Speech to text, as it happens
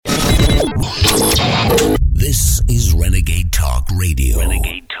Talk Radio.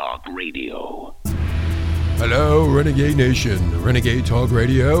 Renegade Talk Radio. Hello, Renegade Nation. Renegade Talk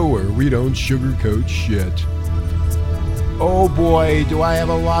Radio, where we don't sugarcoat shit. Oh boy, do I have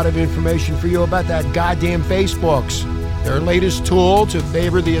a lot of information for you about that goddamn Facebooks. Their latest tool to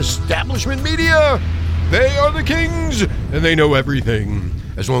favor the establishment media. They are the kings, and they know everything,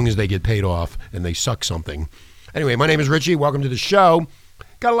 as long as they get paid off and they suck something. Anyway, my name is Richie. Welcome to the show.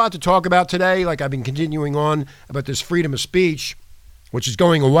 Got a lot to talk about today, like I've been continuing on about this freedom of speech, which is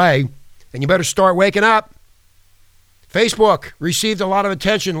going away, and you better start waking up. Facebook received a lot of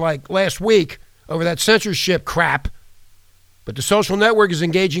attention like last week over that censorship crap, but the social network is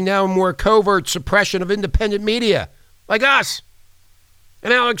engaging now in more covert suppression of independent media, like us,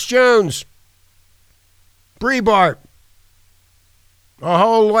 and Alex Jones, Breitbart, a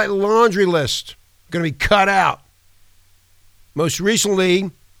whole laundry list going to be cut out. Most recently,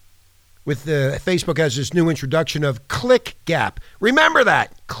 with Facebook has this new introduction of ClickGap. Remember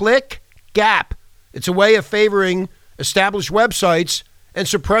that, ClickGap. It's a way of favoring established websites and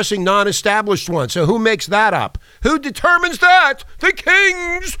suppressing non-established ones. So who makes that up? Who determines that? The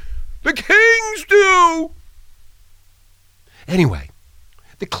kings! The kings do! Anyway,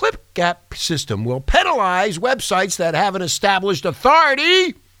 the ClickGap system will penalize websites that have an established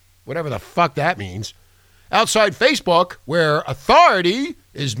authority, whatever the fuck that means, outside Facebook, where authority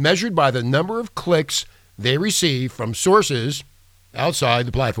is measured by the number of clicks they receive from sources outside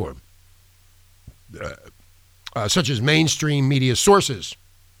the platform, such as mainstream media sources,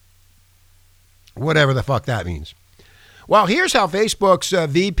 whatever the fuck that means. Well, here's how Facebook's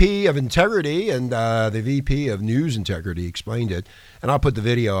VP of Integrity and the VP of News Integrity explained it, and I'll put the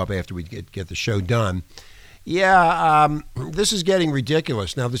video up after we get the show done. Yeah, this is getting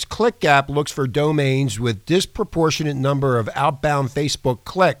ridiculous. Now, this ClickGap looks for domains with disproportionate number of outbound Facebook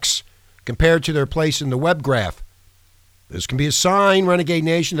clicks compared to their place in the web graph. This can be a sign, Renegade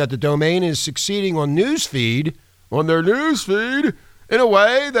Nation, that the domain is succeeding on their newsfeed, in a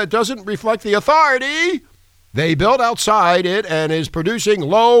way that doesn't reflect the authority they built outside it and is producing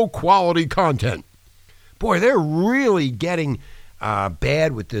low-quality content. Boy, they're really getting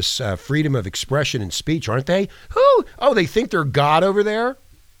bad with this freedom of expression and speech, aren't they? Who? Oh, they think they're God over there?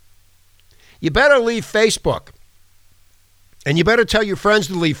 You better leave Facebook. And you better tell your friends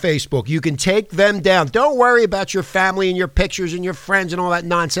to leave Facebook. You can take them down. Don't worry about your family and your pictures and your friends and all that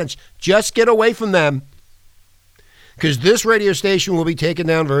nonsense. Just get away from them. Because this radio station will be taken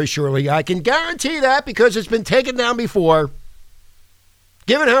down very shortly. I can guarantee that because it's been taken down before.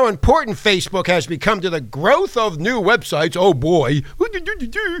 Given how important Facebook has become to the growth of new websites, oh boy,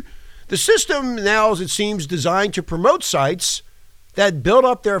 the system now, as it seems, designed to promote sites that build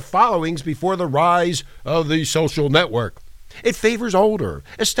up their followings before the rise of the social network. It favors older,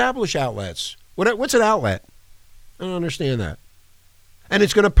 established outlets. What's an outlet? I don't understand that. And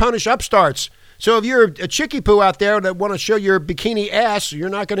it's going to punish upstarts. So if you're a chickie poo out there that want to show your bikini ass, you're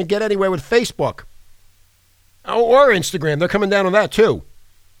not going to get anywhere with Facebook. Or Instagram. They're coming down on that too.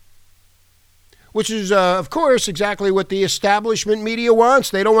 Which is, of course, exactly what the establishment media wants.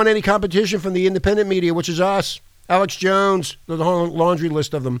 They don't want any competition from the independent media, which is us, Alex Jones, the whole laundry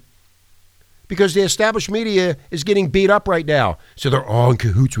list of them. Because the established media is getting beat up right now. So they're all in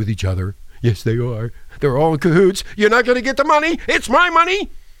cahoots with each other. Yes, they are. They're all in cahoots. You're not going to get the money. It's my money,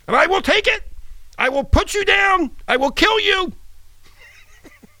 and I will take it. I will put you down. I will kill you.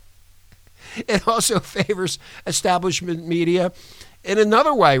 It also favors establishment media in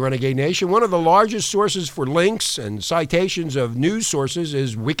another way, Renegade Nation. One of the largest sources for links and citations of news sources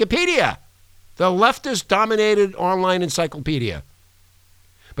is Wikipedia, the leftist-dominated online encyclopedia.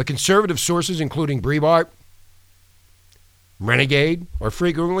 But conservative sources, including Breitbart, Renegade, are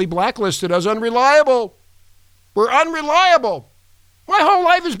frequently blacklisted as unreliable. We're unreliable. My whole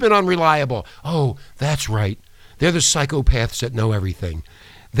life has been unreliable. Oh, that's right. They're the psychopaths that know everything.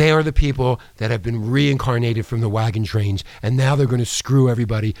 They are the people that have been reincarnated from the wagon trains, and now they're going to screw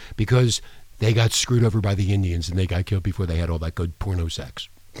everybody because they got screwed over by the Indians and they got killed before they had all that good porno sex.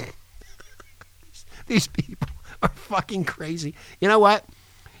 These people are fucking crazy. You know what?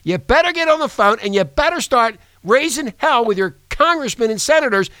 You better get on the phone and you better start raising hell with your congressmen and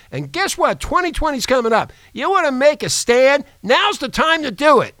senators. And guess what? 2020 is coming up. You want to make a stand? Now's the time to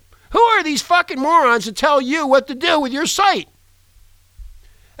do it. Who are these fucking morons to tell you what to do with your site?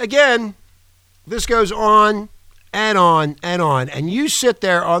 Again, this goes on and on and on. And you sit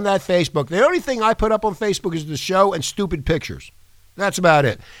there on that Facebook. The only thing I put up on Facebook is the show and stupid pictures. That's about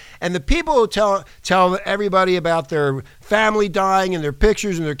it. And the people who tell everybody about their family dying and their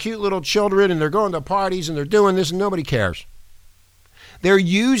pictures and their cute little children and they're going to parties and they're doing this and nobody cares. They're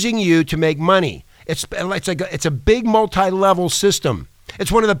using you to make money. It's a big multi-level system.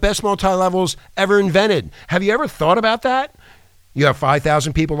 It's one of the best multi-levels ever invented. Have you ever thought about that? You have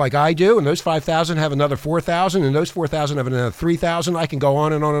 5,000 people like I do, and those 5,000 have another 4,000, and those 4,000 have another 3,000. I can go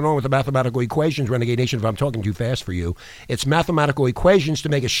on and on and on with the mathematical equations, Renegade Nation, if I'm talking too fast for you. It's mathematical equations to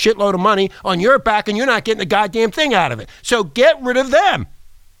make a shitload of money on your back, and you're not getting a goddamn thing out of it. So get rid of them.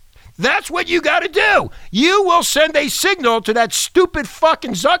 That's what you got to do. You will send a signal to that stupid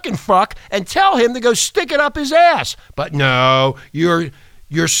fucking Zuckenfuck and tell him to go stick it up his ass. But no, you're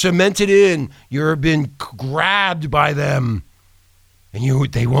cemented in. You've been grabbed by them.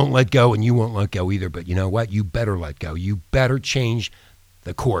 And they won't let go, and you won't let go either. But you know what? You better let go. You better change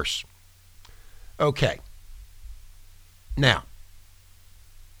the course. Okay. Now,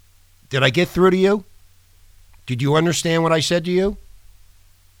 did I get through to you? Did you understand what I said to you?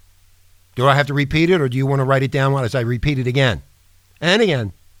 Do I have to repeat it, or do you want to write it down as I repeat it again? And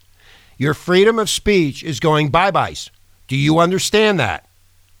again. Your freedom of speech is going bye-byes. Do you understand that?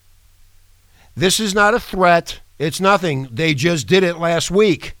 This is not a threat. It's nothing. They just did it last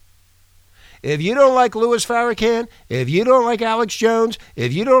week. If you don't like Louis Farrakhan, if you don't like Alex Jones,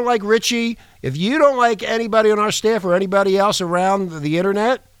 if you don't like Richie, if you don't like anybody on our staff or anybody else around the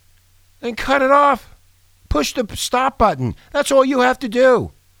internet, then cut it off. Push the stop button. That's all you have to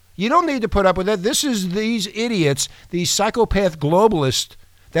do. You don't need to put up with that. This is these idiots, these psychopath globalists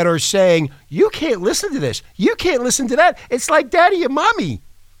that are saying, you can't listen to this. You can't listen to that. It's like daddy and mommy.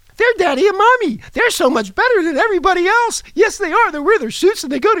 They're daddy and mommy. They're so much better than everybody else. Yes, they are. They wear their suits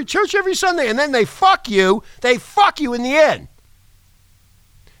and they go to church every Sunday, and then they fuck you. They fuck you in the end.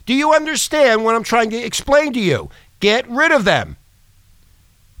 Do you understand what I'm trying to explain to you? Get rid of them.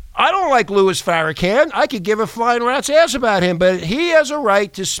 I don't like Louis Farrakhan. I could give a flying rat's ass about him, but he has a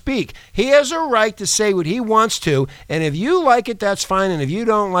right to speak. He has a right to say what he wants to, and if you like it, that's fine, and if you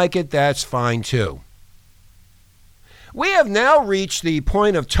don't like it, that's fine too. We have now reached the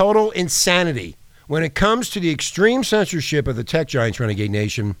point of total insanity when it comes to the extreme censorship of the tech giants, Renegade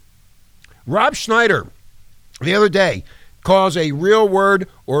Nation. Rob Schneider, the other day, calls a real word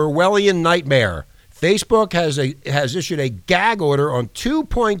Orwellian nightmare. Facebook has issued a gag order on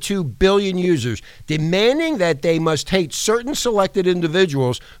 2.2 billion users, demanding that they must hate certain selected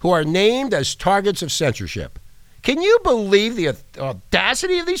individuals who are named as targets of censorship. Can you believe the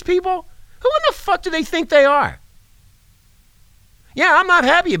audacity of these people? Who in the fuck do they think they are? Yeah, I'm not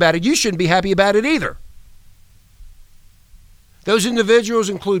happy about it. You shouldn't be happy about it either. Those individuals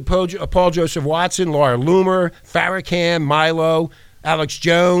include Paul Joseph Watson, Laura Loomer, Farrakhan, Milo, Alex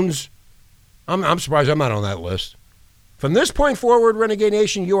Jones. I'm surprised I'm not on that list. From this point forward, Renegade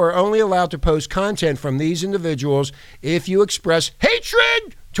Nation, you are only allowed to post content from these individuals if you express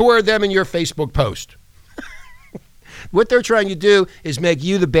hatred toward them in your Facebook post. What they're trying to do is make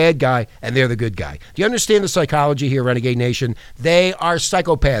you the bad guy and they're the good guy. Do you understand the psychology here, Renegade Nation? They are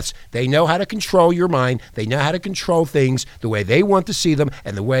psychopaths. They know how to control your mind. They know how to control things the way they want to see them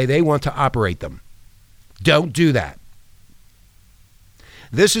and the way they want to operate them. Don't do that.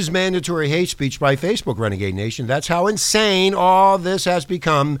 This is mandatory hate speech by Facebook, Renegade Nation. That's how insane all this has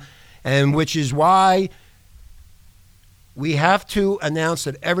become, and which is why we have to announce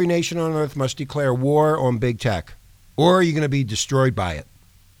that every nation on earth must declare war on big tech, or you're going to be destroyed by it.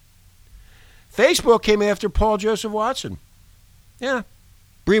 Facebook came after Paul Joseph Watson. Yeah.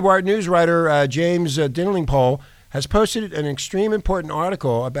 Breitbart news writer James Dinlingpole has posted an extreme important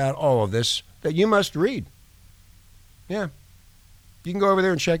article about all of this that you must read. Yeah. You can go over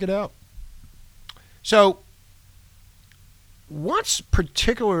there and check it out. So, what's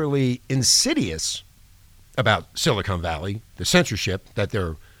particularly insidious about Silicon Valley, the censorship that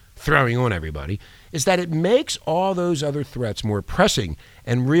they're throwing on everybody, is that it makes all those other threats more pressing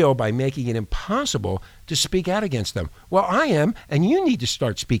and real by making it impossible to speak out against them. Well, I am, and you need to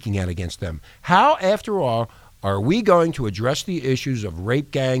start speaking out against them. How, after all, are we going to address the issues of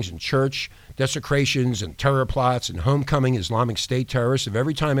rape gangs and church desecrations and terror plots and homecoming Islamic State terrorists if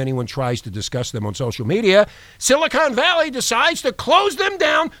every time anyone tries to discuss them on social media, Silicon Valley decides to close them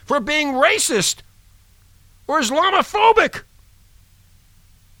down for being racist or Islamophobic?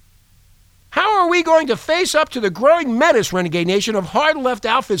 How are we going to face up to the growing menace, Renegade Nation, of hard left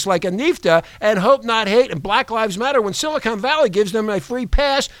outfits like Anifta and Hope Not Hate and Black Lives Matter when Silicon Valley gives them a free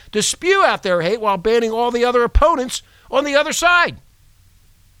pass to spew out their hate while banning all the other opponents on the other side?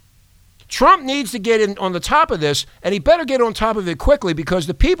 Trump needs to get in on the top of this, and he better get on top of it quickly because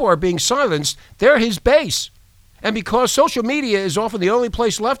the people are being silenced. They're his base. And because social media is often the only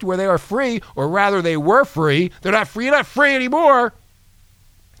place left where they are free, or rather they were free, they're not free anymore.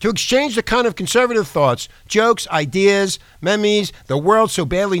 to exchange the kind of conservative thoughts, jokes, ideas, memes the world so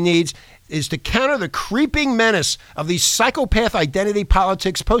badly needs is to counter the creeping menace of these psychopath identity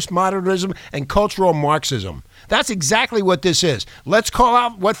politics, postmodernism, and cultural Marxism. That's exactly what this is. Let's call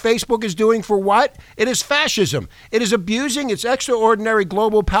out what Facebook is doing for what? It is fascism. It is abusing its extraordinary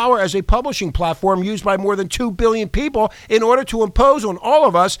global power as a publishing platform used by more than 2 billion people in order to impose on all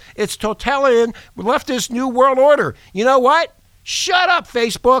of us its totalitarian leftist new world order. You know what? Shut up,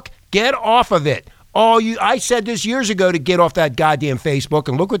 Facebook. Get off of it. I said this years ago to get off that goddamn Facebook,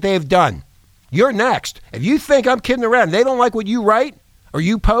 and look what they've done. You're next. If you think I'm kidding around, they don't like what you write or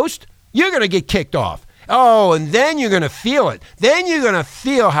you post, you're going to get kicked off. Oh, and then you're going to feel it. Then you're going to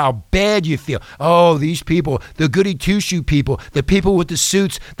feel how bad you feel. Oh, these people, the goody two-shoe people, the people with the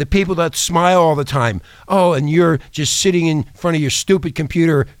suits, the people that smile all the time. Oh, and you're just sitting in front of your stupid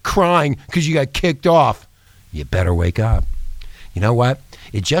computer crying because you got kicked off. You better wake up. You know what?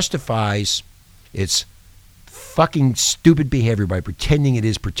 It justifies its fucking stupid behavior by pretending it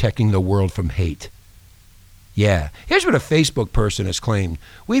is protecting the world from hate. Yeah, here's what a Facebook person has claimed.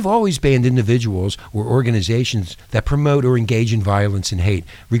 We've always banned individuals or organizations that promote or engage in violence and hate,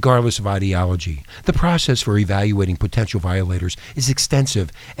 regardless of ideology. The process for evaluating potential violators is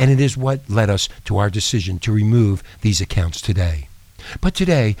extensive, and it is what led us to our decision to remove these accounts today. But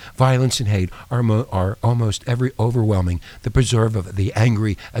today, violence and hate are almost overwhelming the preserve of the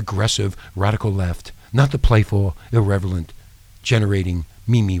angry, aggressive, radical left, not the playful, irreverent, generating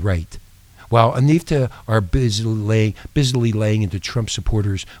Mimi right. While Anifta are busily laying into Trump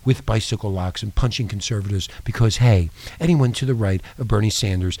supporters with bicycle locks and punching conservatives because, hey, anyone to the right of Bernie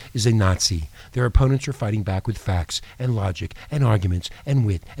Sanders is a Nazi. Their opponents are fighting back with facts and logic and arguments and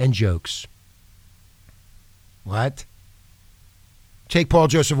wit and jokes. What? Take Paul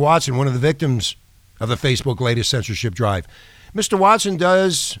Joseph Watson, one of the victims of the Facebook latest censorship drive. Mr. Watson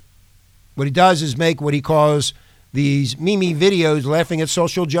what he does is make what he calls these Mimi videos laughing at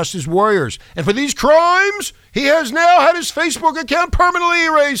social justice warriors. And for these crimes, he has now had his Facebook account permanently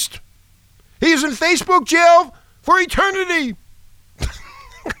erased. He is in Facebook jail for eternity.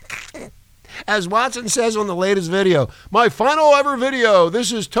 As Watson says on the latest video, my final ever video,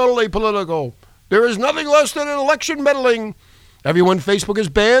 this is totally political. There is nothing less than an election meddling. Everyone Facebook has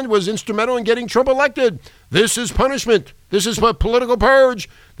banned was instrumental in getting Trump elected. This is punishment. This is a political purge.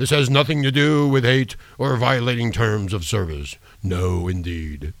 This has nothing to do with hate or violating terms of service. No,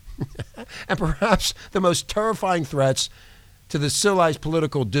 indeed. And perhaps the most terrifying threats to the civilized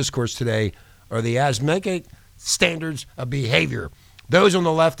political discourse today are the asthmatic standards of behavior. Those on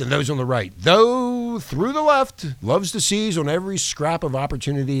the left and those on the right. Though through the left loves to seize on every scrap of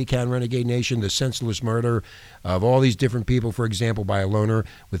opportunity it can, Renegade Nation, the senseless murder of all these different people, for example, by a loner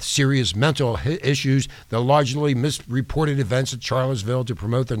with serious mental issues, the largely misreported events at Charlottesville to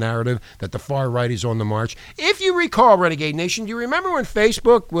promote the narrative that the far right is on the march. If you recall, Renegade Nation, do you remember when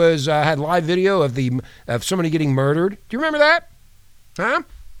Facebook was had live video of somebody getting murdered? Do you remember that? Huh?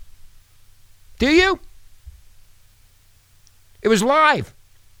 Do you? It was live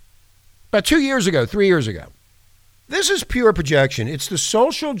about 2 years ago, 3 years ago. This is pure projection. It's the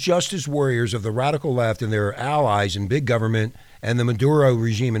social justice warriors of the radical left and their allies in big government and the Maduro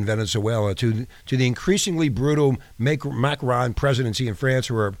regime in Venezuela to the increasingly brutal Macron presidency in France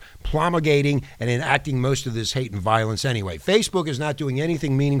who are promulgating and enacting most of this hate and violence anyway. Facebook is not doing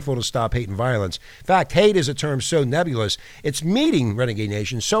anything meaningful to stop hate and violence. In fact, hate is a term so nebulous, its meaning, Renegade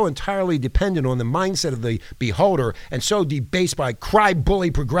Nation, so entirely dependent on the mindset of the beholder and so debased by cry-bully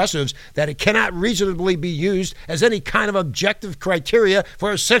progressives that it cannot reasonably be used as any kind of objective criteria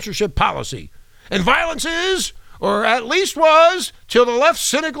for a censorship policy. And violence is, or at least was, till the left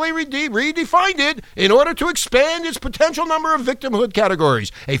cynically redefined it in order to expand its potential number of victimhood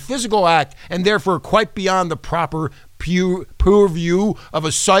categories, a physical act and therefore quite beyond the proper purview of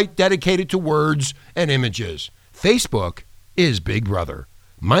a site dedicated to words and images. Facebook is Big Brother.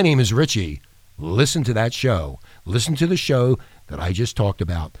 My name is Richie. Listen to that show. Listen to the show that I just talked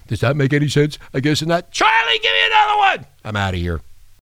about. Does that make any sense? I guess not. Charlie, give me another one. I'm out of here.